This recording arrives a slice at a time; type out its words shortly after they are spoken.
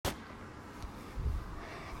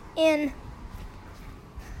In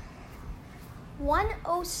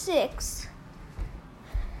 106,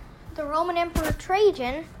 the Roman Emperor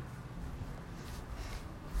Trajan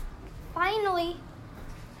finally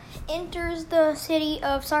enters the city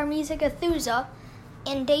of Sarmizegetusa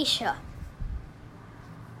in Dacia.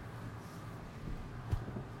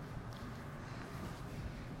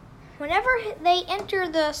 Whenever they enter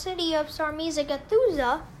the city of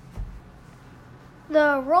Sarmizegetusa,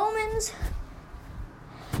 the Romans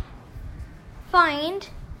find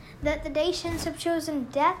that the Dacians have chosen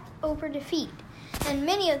death over defeat, and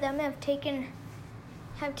many of them have taken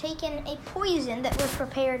a poison that was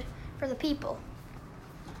prepared for the people.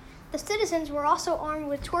 The citizens were also armed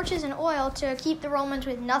with torches and oil to keep the Romans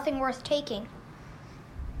with nothing worth taking.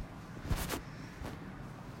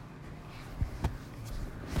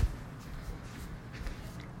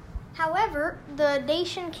 However, the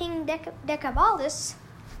Dacian king Decebalus,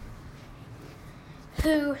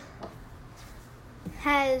 who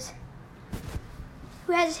has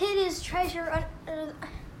hid his treasure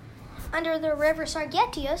under the river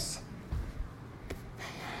Sargetius,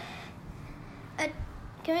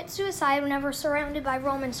 commits suicide whenever surrounded by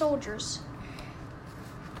Roman soldiers.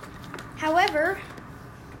 However,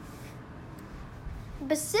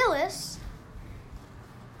 Basileus,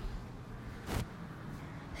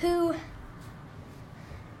 who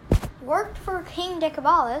worked for King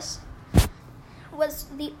Decebalus, was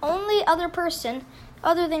the only other person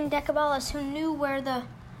other than Decebalus who knew where the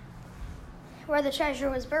treasure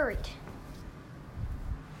was buried.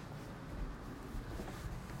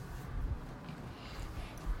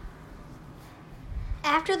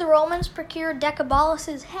 After the Romans procured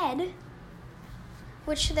Decebalus's head,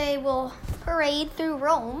 which they will parade through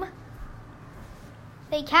Rome,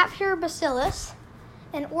 they capture Basileus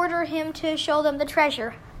and order him to show them the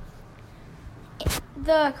treasure.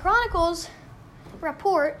 The chronicles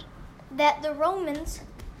report that the Romans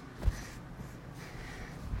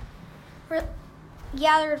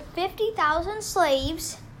gathered 50,000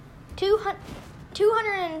 slaves,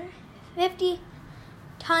 250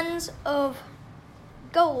 tons of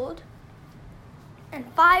gold, and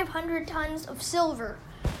 500 tons of silver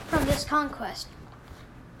from this conquest,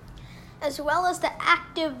 as well as the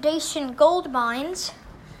active Dacian gold mines,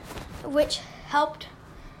 which helped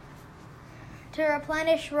to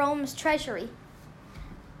replenish Rome's treasury,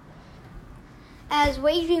 as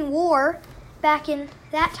waging war back in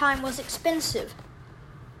that time was expensive.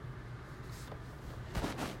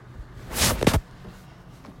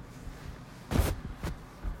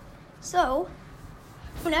 So,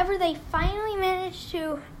 whenever they finally managed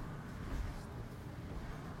to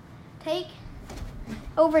take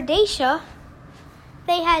over Dacia,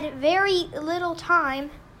 they had very little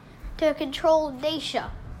time to control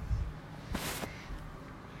Dacia.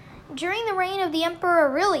 During the reign of the Emperor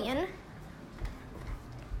Aurelian,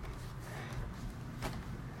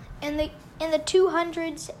 in the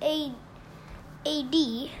 200s AD,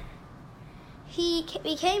 he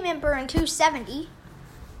became emperor in 270.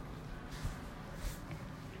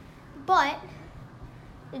 But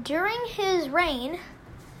during his reign,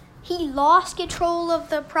 he lost control of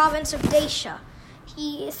the province of Dacia.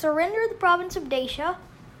 He surrendered the province of Dacia.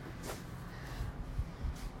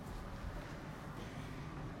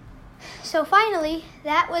 So finally,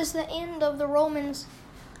 that was the end of the Romans'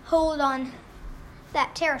 hold on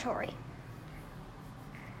that territory.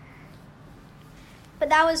 But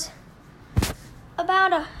that was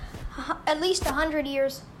about at least 100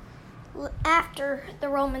 years after the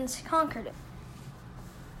Romans conquered it.